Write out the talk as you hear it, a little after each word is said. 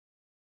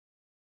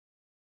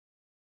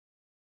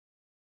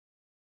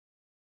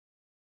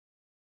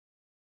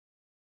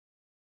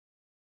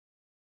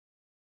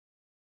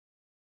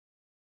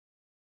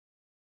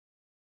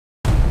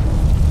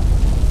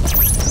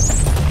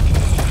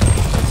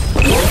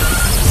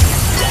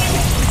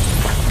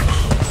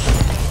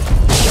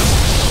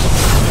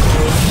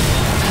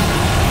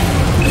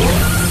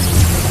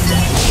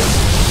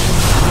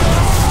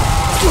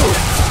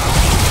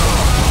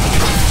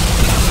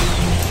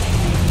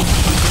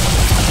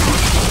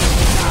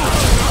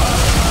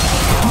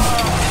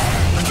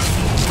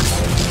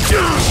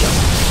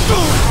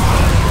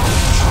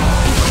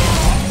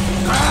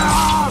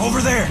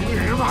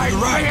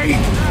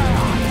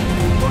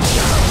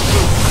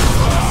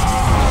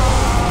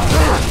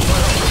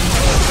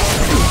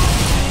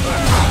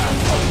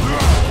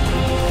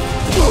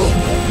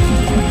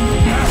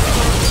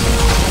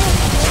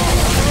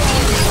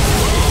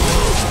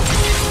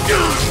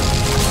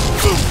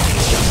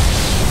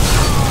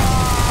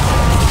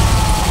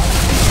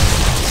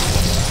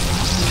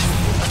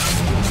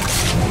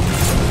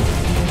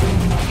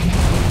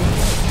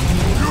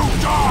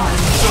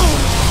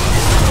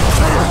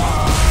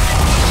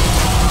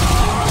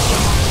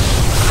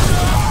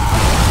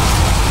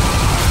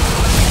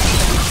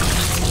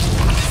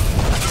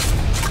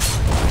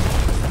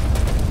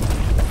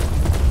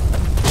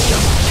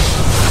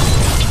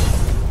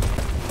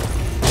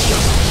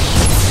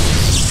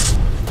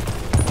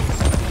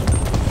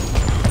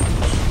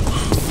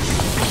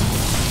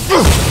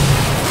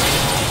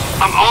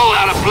I'm all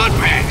out of blood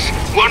bags.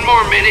 One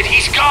more minute,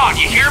 he's gone,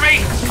 you hear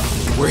me?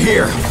 We're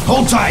here.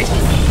 Hold tight.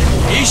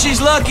 Ishi's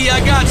lucky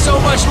I got so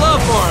much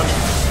love for him.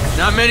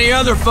 Not many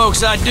other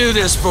folks I'd do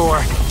this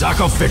for. Doc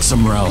will fix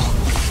him, Rel.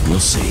 We'll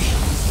see.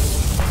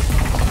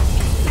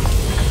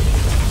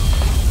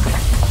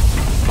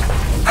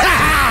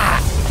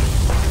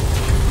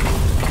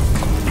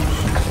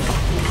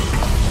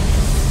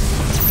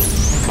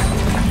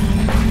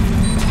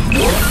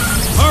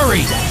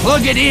 Hurry!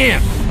 Plug it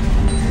in!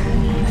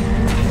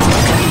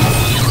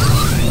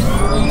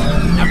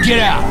 Now get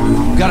out!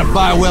 Gotta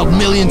bioweld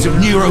millions of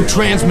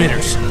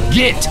neurotransmitters.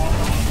 Get!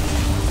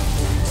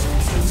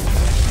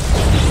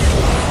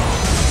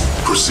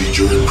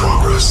 Procedure in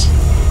progress.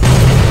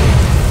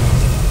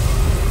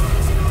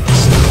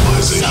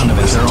 Sound of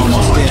it, they're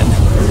almost in.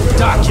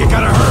 Doc, you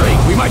gotta hurry.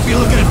 We might be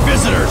looking at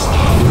visitors.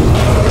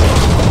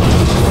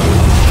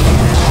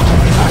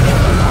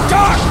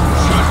 Doc!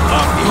 Shut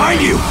up!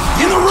 Behind you!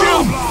 In the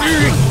room!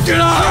 Get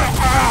up!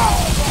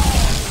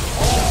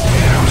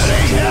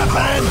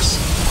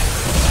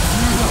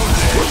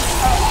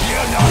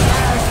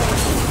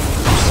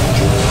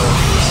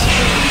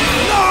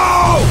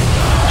 No!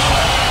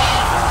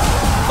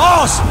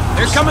 Boss!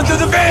 They're coming through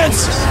the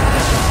vents!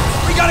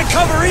 We gotta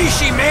cover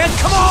Ishi, man!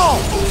 Come on!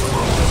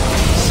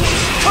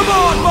 Come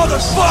on,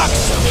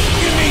 motherfucks!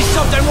 Give me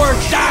something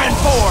worth dying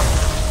for!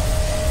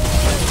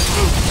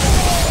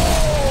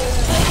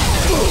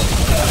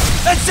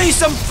 Let's see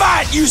some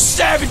fight, you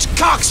savage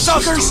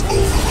cocksuckers!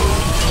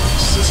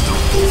 System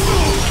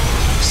overload.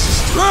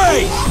 System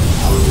Great!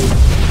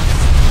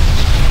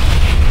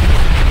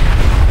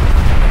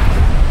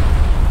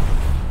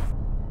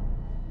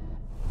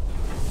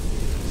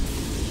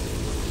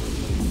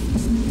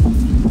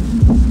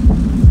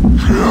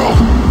 Kill!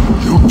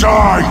 You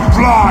die!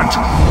 Blood!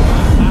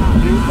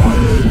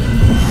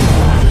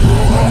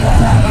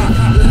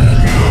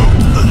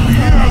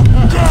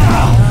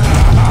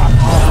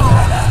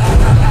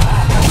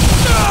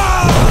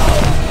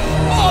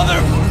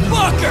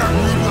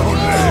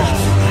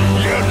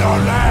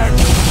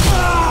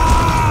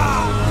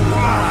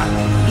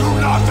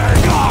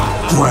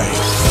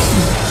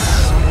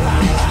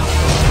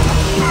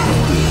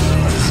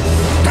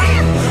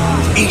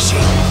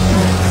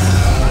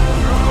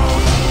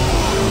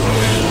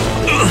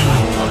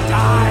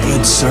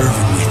 Good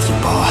serving with you,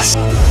 boss.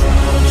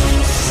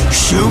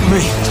 Shoot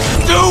me!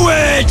 Do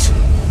it!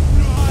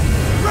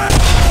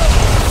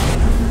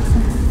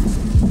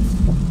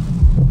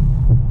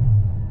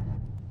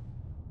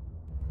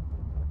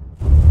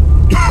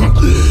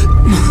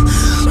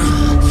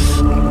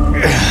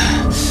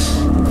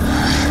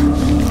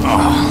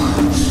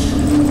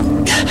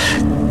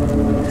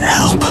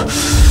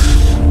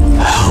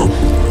 Help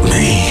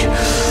me.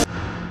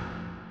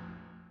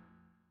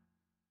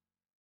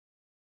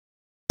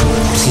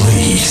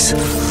 Please.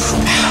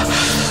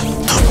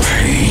 The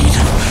pain.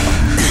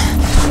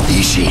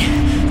 Ishi.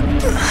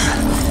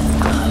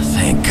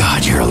 Thank God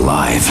you're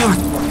alive.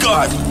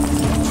 God!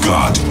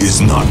 God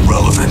is not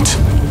relevant.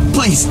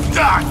 Please,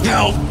 Doc,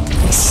 help.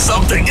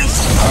 Something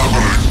is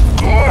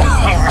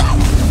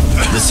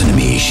Listen to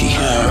me, Ishi,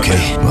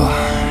 okay? Well,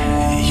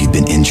 you've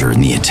been injured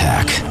in the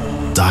attack.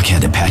 Doc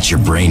had to patch your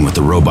brain with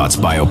the robot's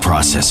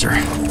bioprocessor.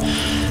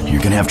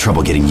 You're gonna have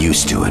trouble getting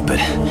used to it, but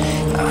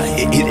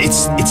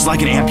it's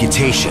like an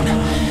amputation.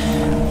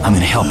 I'm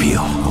gonna help you,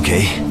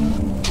 okay?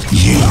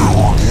 You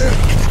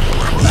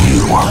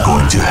are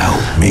going to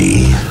help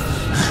me.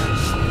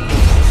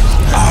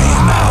 I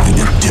am having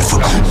a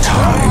difficult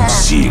time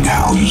seeing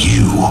how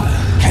you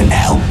can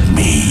help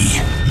me.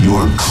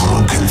 Your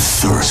drunken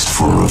thirst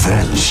for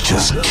revenge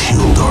just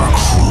killed our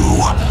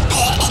crew.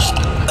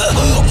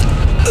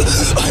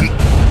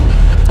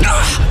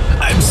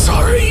 I'm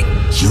sorry.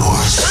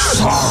 You're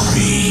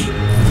sorry.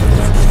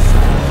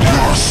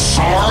 You're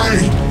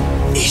sorry?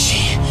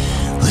 Ishi,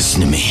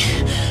 listen to me.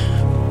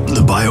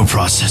 The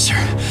bioprocessor,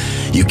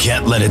 you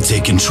can't let it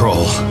take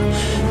control.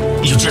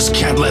 You just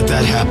can't let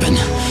that happen.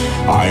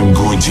 I'm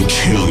going to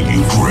kill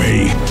you,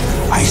 Gray.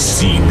 I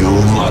see no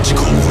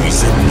logical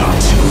reason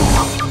not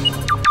to.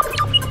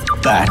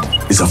 That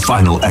is a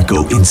final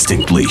Echo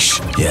instinct leash.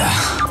 Yeah.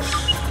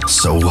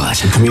 So what?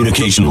 The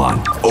communication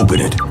line.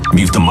 Open it.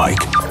 Mute the mic.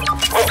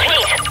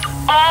 Repeat.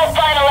 All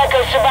final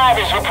Echo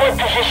survivors report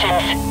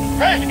positions.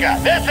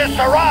 Priska, this is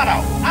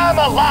Serrano. I'm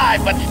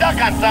alive, but stuck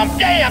on some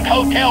damned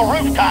hotel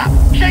rooftop.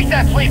 Shake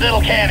that sweet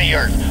little can of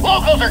yours.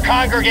 Locals are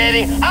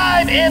congregating.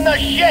 I'm in the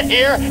shit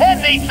here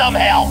and need some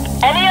help.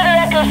 Any other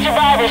Echo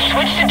survivors,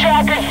 switch to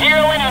tracker,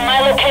 zero in on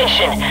my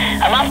location.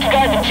 I'm off to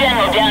guard the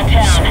general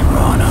downtown.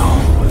 Serrano.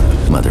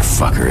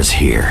 Motherfucker is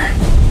here.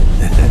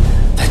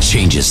 That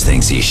changes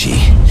things, Ishi.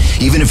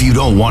 Even if you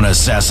don't want to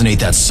assassinate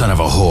that son of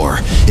a whore,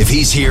 if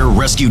he's here,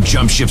 rescue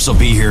jump ships will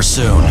be here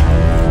soon.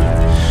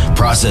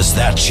 Process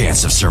that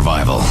chance of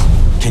survival.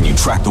 Can you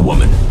track the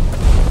woman?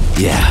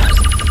 Yeah,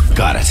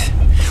 got it.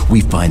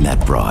 We find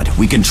that broad.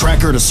 We can track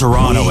her to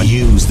Serrano and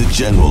use the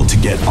general to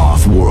get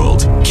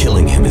off-world.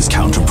 Killing him is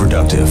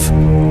counterproductive.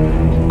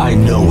 I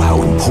know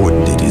how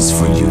important it is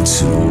for you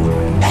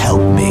to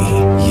help me.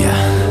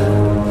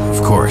 Yeah, of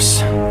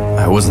course.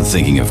 I wasn't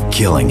thinking of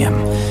killing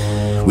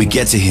him. We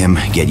get to him,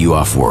 get you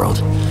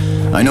off-world.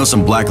 I know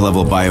some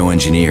black-level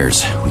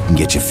bioengineers. We can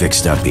get you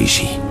fixed up,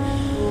 Ishi.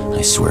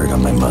 I swear it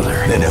on my mother.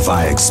 Then if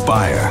I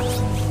expire,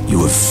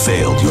 you have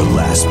failed your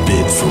last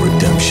bid for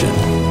redemption.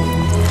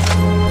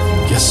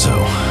 Guess so.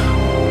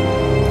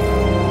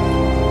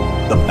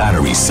 The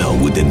battery cell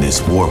within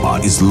this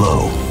warbot is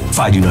low. If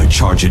I do not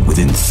charge it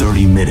within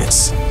 30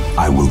 minutes,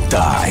 I will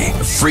die.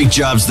 The freak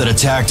jobs that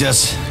attacked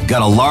us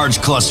got a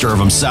large cluster of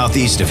them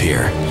southeast of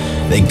here.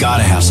 They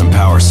gotta have some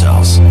power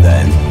cells.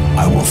 Then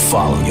I will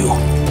follow you.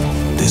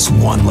 This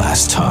one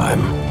last time.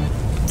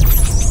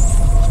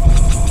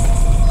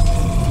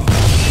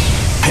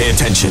 Pay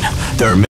attention. There are